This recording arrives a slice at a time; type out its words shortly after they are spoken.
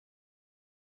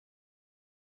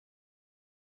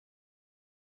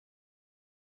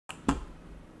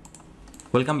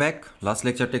Welcome back. Last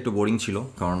লেকচারটা একটু boring ছিল,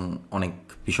 কারণ অনেক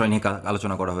বিষয় নিয়ে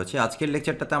আলোচনা করা হয়েছে। আজকের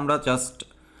লেকচারটাতে আমরা জাস্ট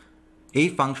এই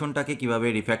ফাংশনটাকে কিভাবে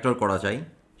রিফ্যাক্টর করা যায়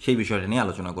সেই বিষয়টা নিয়ে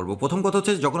আলোচনা করব। প্রথম কথা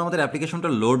হচ্ছে, যখন আমাদের অ্যাপ্লিকেশনটা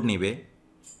লোড নেবে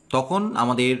তখন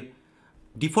আমাদের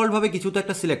ডিফল্টভাবে কিছু তো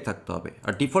একটা সিলেক্ট থাকতে হবে।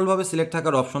 আর ডিফল্টভাবে সিলেক্ট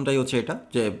থাকার অপশনটাই হচ্ছে এটা,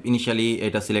 যে ইনিশিয়ালি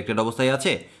এটা সিলেক্টেড অবস্থায়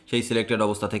আছে, সেই সিলেক্টেড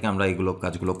অবস্থা থেকে আমরা এইগুলো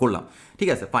কাজগুলো করলাম। ঠিক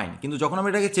আছে, ফাইন। কিন্তু যখন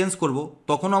আমরা এটাকে চেঞ্জ করব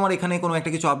তখন আমার এখানে কোনো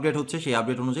একটা কিছু আপডেট হচ্ছে, সেই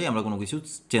আপডেট অনুযায়ী আমরা কোনো কিছু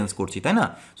চেঞ্জ করছি, তাই না?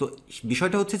 সো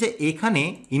বিষয়টা হচ্ছে যে এখানে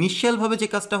ইনিশিয়ালভাবে যে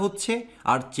কাজটা হচ্ছে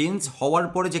আর চেঞ্জ হওয়ার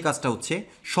পরে যে কাজটা হচ্ছে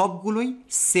সবগুলোই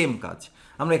সেম কাজ।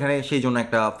 আমরা এখানে সেই জন্য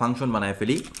একটা ফাংশন বানায়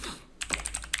ফেলি।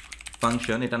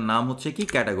 ফাংশন, এটার নাম হচ্ছে কি,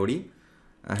 ক্যাটাগরি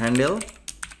হ্যান্ডেল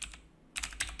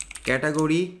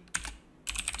ক্যাটাগরি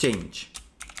চেঞ্জ।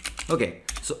 ওকে,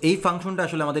 সো এই ফাংশনটা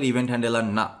আসলে আমাদের ইভেন্ট হ্যান্ডেলার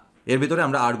না। এর ভিতরে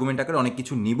আমরা আর্গুমেন্ট আকারে অনেক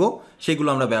কিছু নিব, সেগুলো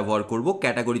আমরা ব্যবহার করব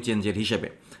ক্যাটাগরি চেঞ্জের হিসেবে।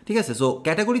 ঠিক আছে, সো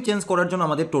ক্যাটাগরি চেঞ্জ করার জন্য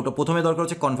আমাদের প্রথমে দরকার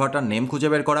হচ্ছে কনভার্টার নেম খুঁজে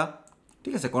বের করা।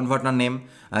 ঠিক আছে, converter name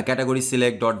category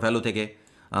select dot value থেকে।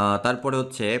 তারপরে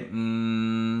হচ্ছে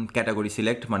ক্যাটাগরি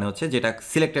সিলেক্ট, মানে হচ্ছে যেটা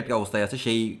সিলেক্টেড অবস্থায় আছে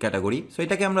সেই ক্যাটাগরি। সো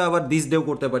এটাকে আমরা আবার দিস দেও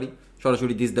করতে পারি,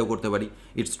 সরাসরি দিস দেও করতে পারি,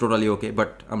 ইটস টোটালি ওকে,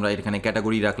 বাট আমরা এখানে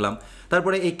ক্যাটাগরি রাখলাম।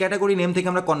 তারপরে এই ক্যাটাগরি নেম থেকে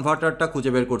আমরা কনভার্টারটা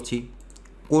খুঁজে বের করছি,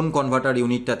 কোন কনভার্টার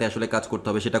ইউনিটটাতে আসলে কাজ করতে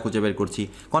হবে সেটা খুঁজে বের করছি।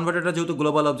 কনভার্টারটা যেহেতু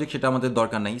গ্লোবাল অবজেক্ট, সেটা আমাদের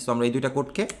দরকার নাই। সো আমরা এই দুইটা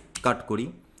কোডকে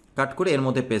কাট করে এর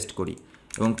মধ্যে পেস্ট করি,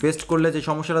 এবং পেস্ট করলে যে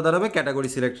সমস্যাটা দাঁড়াবে, ক্যাটাগরি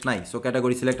সিলেক্ট নাই। সো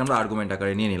ক্যাটাগরি সিলেক্ট আমরা আর্গুমেন্ট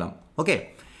আকারে নিয়ে নিলাম। ওকে,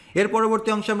 এর পরবর্তী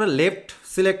অংশে আমরা লেফট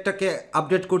সিলেক্টটাকে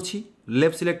আপডেট করছি।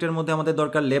 লেফট সিলেক্টের মধ্যে আমাদের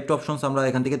দরকার লেফট অপশনস, আমরা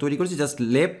এখান থেকে তৈরি করছি জাস্ট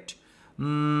লেফট।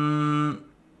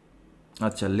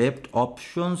 আচ্ছা, left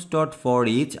options dot for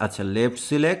each. আচ্ছা, লেফট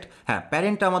সিলেক্ট, হ্যাঁ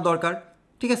প্যারেন্টটা আমার দরকার।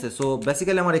 ঠিক আছে, সো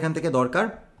বেসিক্যালি আমার এখান থেকে দরকার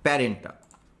প্যারেন্টটা।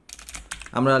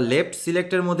 আমরা লেফট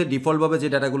সিলেক্টের মধ্যে ডিফল্টভাবে যে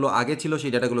ডাটাগুলো আগে ছিল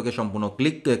সেই ডাটাগুলোকে সম্পূর্ণ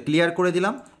ক্লিয়ার করে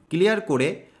দিলাম। ক্লিয়ার করে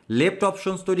লেফট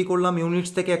অপশনস তৈরি করলাম,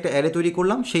 ইউনিটস থেকে একটা অ্যারে তৈরি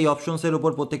করলাম। সেই অপশনসের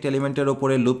উপর প্রত্যেকটা এলিমেন্টের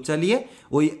ওপরে লুপ চালিয়ে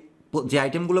ওই যে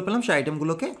আইটেমগুলো পেলাম সেই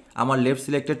আইটেমগুলোকে আমার লেফট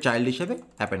সিলেক্টের চাইল্ড হিসেবে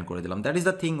অ্যাপেন্ড করে দিলাম। That is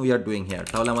the thing we are doing here.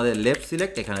 তাহলে আমাদের লেফট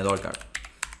সিলেক্ট এখানে দরকার,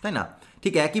 তাই না?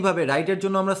 ঠিক একইভাবে রাইটের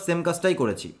জন্য আমরা সেম কাজটাই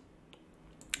করেছি।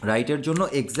 রাইটের জন্য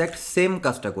এক্স্যাক্ট সেম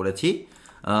কাজটা করেছি,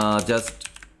 জাস্ট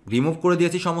রিমুভ করে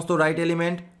দিয়েছি সমস্ত রাইট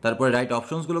এলিমেন্ট। তারপরে রাইট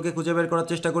অপশনসগুলোকে খুঁজে বের করার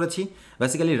চেষ্টা করেছি।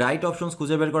 বেসিক্যালি রাইট অপশনস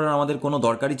খুঁজে বের করার আমাদের কোনো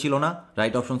দরকারই ছিল না,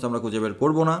 রাইট অপশনস আমরা খুঁজে বের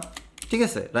করবো না। ঠিক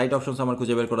আছে, রাইট অপশনস আমার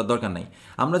খুঁজে বের করার দরকার নাই।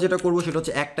 আমরা যেটা করবো সেটা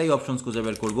হচ্ছে একটাই অপশনস খুঁজে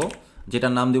বের করবো,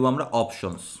 যেটার নাম দেবো আমরা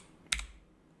অপশনস।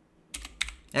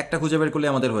 একটা খুঁজে বের করলে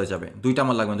আমাদের হয়ে যাবে, দুইটা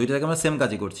আমার লাগবে না, দুইটা থেকে আমরা সেম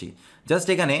কাজই করছি। জাস্ট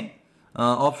এখানে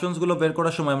অপশনসগুলো বের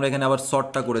করার সময় আমরা এখানে আবার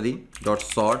শর্টটা করে দিই, ডট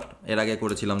শর্ট। এর আগে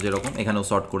করেছিলাম যেরকম, এখানেও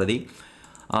শর্ট করে দিই।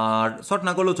 আর শর্ট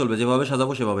না করলেও চলবে, যেভাবে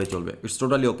সাজাবো সেভাবেই চলবে। It's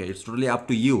totally okay, it's totally up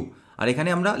to you. আর এখানে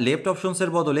আমরা লেফট অপশনসের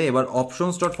বদলে এবার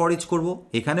অপশনস ডট ফর ইচ করবো।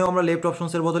 এখানেও আমরা লেফট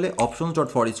অপশনসের বদলে অপশনস ডট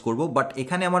ফর ইচ করবো, বাট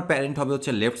এখানে আমার প্যারেন্ট হবে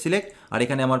হচ্ছে লেফট সিলেক্ট, আর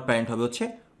এখানে আমার প্যারেন্ট হবে হচ্ছে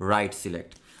right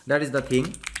select. That is the thing,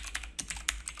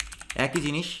 একই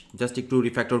জিনিস, জাস্ট একটু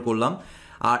রিফ্যাক্টর করলাম।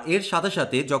 আর এর সাথে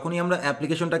সাথে যখনই আমরা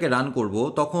অ্যাপ্লিকেশনটাকে রান করব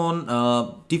তখন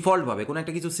ডিফল্টভাবে কোনো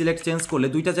একটা কিছু সিলেক্ট চেঞ্জ করলে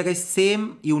দুইটা জায়গায় সেম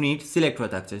ইউনিট সিলেক্ট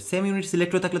হয়ে থাকছে। সেম ইউনিট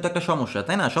সিলেক্ট হয়ে থাকলে তো একটা সমস্যা,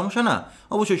 তাই না? সমস্যা না?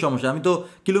 অবশ্যই সমস্যা। আমি তো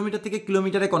কিলোমিটার থেকে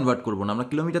কিলোমিটারে কনভার্ট করবো না, আমরা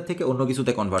কিলোমিটার থেকে অন্য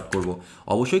কিছুতে কনভার্ট করব।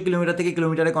 অবশ্যই কিলোমিটার থেকে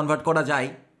কিলোমিটারে কনভার্ট করা যায়,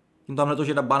 কিন্তু আমরা তো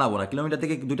সেটা বানাবো না। কিলোমিটার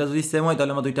থেকে দুইটা যদি সেম হয়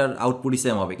তাহলে আমার দুইটার আউটপুটই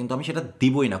সেম হবে, কিন্তু আমি সেটা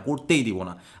দিবই না, করতেই দিব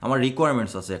না। আমার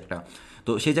রিকোয়ারমেন্টস আছে একটা,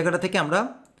 তো সেই জায়গাটা থেকে আমরা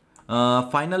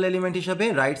ফাইনাল এলিমেন্ট হিসাবে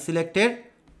রাইট সিলেক্টের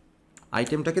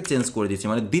আইটেমটাকে চেঞ্জ করে দিচ্ছি,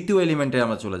 মানে দ্বিতীয় এলিমেন্টে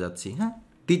আমরা চলে যাচ্ছি। হ্যাঁ,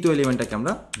 দ্বিতীয় এলিমেন্টটাকে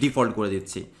আমরা ডিফল্ট করে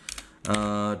দিচ্ছি,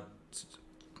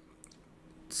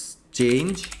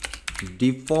 change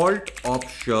default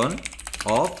option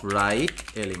of right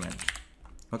element.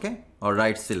 Okay, R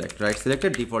right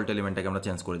সিলেক্টের default এলিমেন্টটাকে আমরা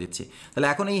চেঞ্জ করে দিচ্ছি। তাহলে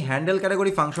এখন এই হ্যান্ডেল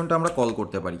ক্যাটাগরি ফাংশনটা আমরা কল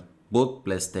করতে পারি বোথ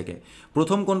প্লেস থেকে।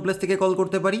 প্রথম কোন প্লেস থেকে কল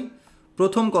করতে পারি?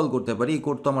 প্রথম কল করতে পারি, এই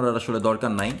কোড তো আমার আসলে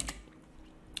দরকার নাই।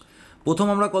 প্রথম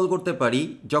আমরা কল করতে পারি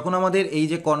যখন আমাদের এই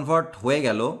যে কনভার্ট হয়ে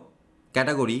গেল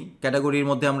ক্যাটাগরির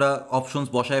মধ্যে আমরা অপশনস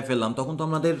বসায় ফেললাম, তখন তো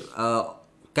আমাদের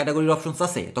ক্যাটাগরির অপশনস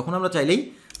আছে, তখন আমরা চাইলেই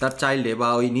তার চাইল্ডে বা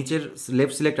ওই নিচের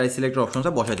লেফট সিলেক্ট রাইট সিলেক্টের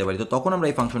অপশনসটা বসাইতে পারি। তো তখন আমরা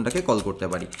এই ফাংশনটাকে কল করতে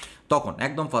পারি। তখন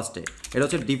একদম ফার্স্টে এটা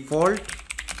হচ্ছে default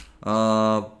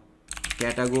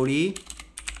category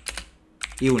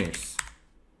units,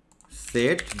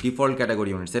 set default category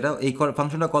units. এটা এই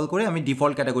ফাংশনটা কল করে আমি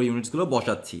ডিফল্ট ক্যাটাগরি ইউনিটসগুলো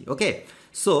বসাচ্ছি। ওকে,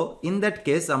 সো ইন দ্যাট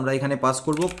কেস আমরা এখানে পাস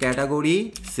করব ক্যাটাগরি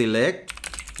সিলেক্ট,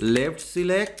 লেফট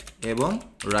সিলেক্ট এবং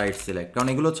রাইট সিলেক্ট, কারণ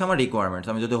এগুলো হচ্ছে আমার রিকোয়ারমেন্টস।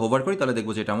 আমি যদি হোভার করি তাহলে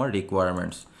দেখবো যে এটা আমার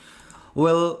রিকোয়ারমেন্টস।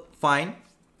 ওয়েল ফাইন,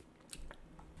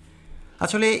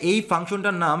 আসলে এই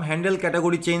ফাংশনটার নাম হ্যান্ডেল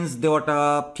ক্যাটাগরি চেঞ্জ দেওয়াটা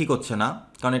ঠিক হচ্ছে না।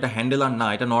 কারণ এটা হ্যান্ডেলার না,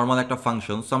 এটা নর্মাল একটা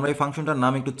ফাংশন। সো আমরা এই ফাংশনটার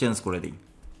নাম একটু চেঞ্জ করে দিই,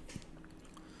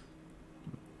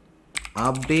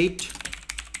 আপডেট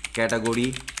ক্যাটাগরি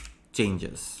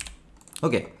চেঞ্জেস।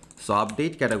 ওকে, সো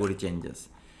আপডেট ক্যাটাগরি চেঞ্জেস।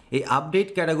 এই আপডেট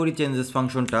ক্যাটাগরি চেঞ্জেস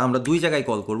ফাংশনটা আমরা দুই জায়গায়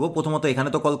কল করব। প্রথমত এখানে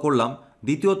তো কল করলাম,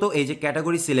 দ্বিতীয়ত এই যে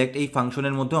ক্যাটাগরি সিলেক্ট এই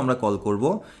ফাংশনের মধ্যেও আমরা কল করব।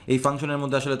 এই ফাংশনের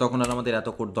মধ্যে আসলে তখন আর আমাদের এত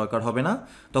কোড দরকার হবে না,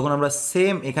 তখন আমরা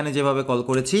সেম এখানে যেভাবে কল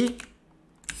করেছি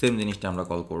সেম জিনিসটা আমরা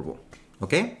কল করব।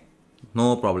 ওকে, নো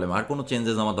প্রবলেম, আর কোনো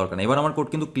চেঞ্জেস আমার দরকার নেই। এবার আমার কোড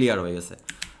কিন্তু ক্লিয়ার হয়ে গেছে।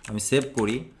 আমি সেভ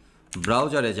করি,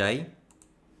 ব্রাউজারে যাই,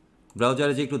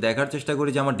 ব্রাউজারে যে একটু দেখার চেষ্টা করি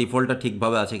যে আমার ডিফল্টটা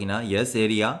ঠিকভাবে আছে কিনা। Yes,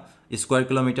 area square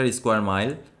kilometre square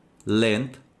mile,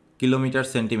 length kilometre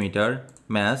centimetre,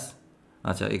 mass.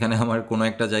 আচ্ছা, এখানে আমার কোনো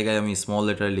একটা জায়গায় আমি স্মল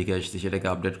লেটারে লিখে আসছি, সেটাকে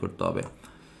আপডেট করতে হবে।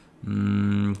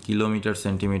 কিলোমিটার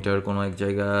সেন্টিমিটার কোনো এক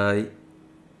জায়গায়,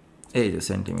 এই যে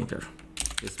সেন্টিমিটার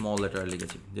স্মল লেটারে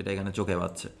লিখেছি, যেটা এখানে চোখে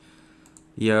পাচ্ছে।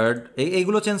 ইয়ার্ড,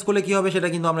 এইগুলো চেঞ্জ করলে কী হবে সেটা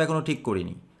কিন্তু আমরা এখনও ঠিক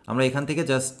করিনি। আমরা এখান থেকে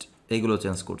জাস্ট এইগুলো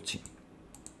চেঞ্জ করছি।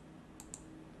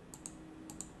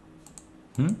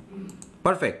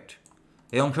 পারফেক্ট,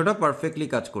 এই অংশটা পারফেক্টলি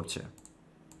কাজ করছে,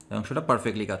 এই অংশটা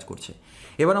পারফেক্টলি কাজ করছে।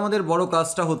 এবার আমাদের বড়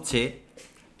কাজটা হচ্ছে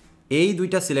এই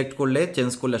দুইটা সিলেক্ট করলে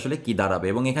চেঞ্জ করলে আসলে কি দাঁড়াবে,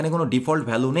 এবং এখানে কোনো ডিফল্ট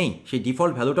ভ্যালু নেই, সেই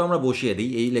ডিফল্ট ভ্যালুটা আমরা বসিয়ে দিই,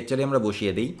 এই লেকচারে আমরা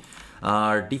বসিয়ে দিই।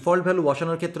 আর ডিফল্ট ভ্যালু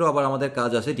বসানোর ক্ষেত্রেও আবার আমাদের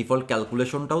কাজ আছে, ডিফল্ট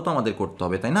ক্যালকুলেশনটাও তো আমাদের করতে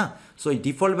হবে, তাই না? সো এই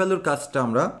ডিফল্ট ভ্যালুর কাজটা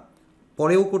আমরা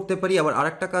পরেও করতে পারি। আবার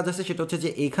আরেকটা কাজ আছে, সেটা হচ্ছে যে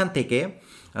এইখান থেকে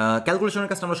ক্যালকুলেশনের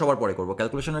কাজটা আমরা সবার পরে করবো,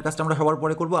 ক্যালকুলেশনের কাজটা আমরা সবার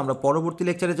পরে করবো। আমরা পরবর্তী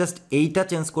লেকচারে জাস্ট এইটা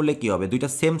চেঞ্জ করলে কী হবে, দুইটা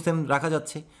সেম সেম রাখা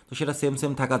যাচ্ছে, তো সেটা সেম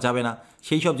সেম থাকা যাবে না,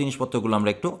 সেই সব জিনিসপত্রগুলো আমরা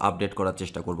একটু আপডেট করার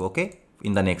চেষ্টা করবো। ওকে,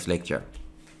 ইন দ্য নেক্সট লেকচার।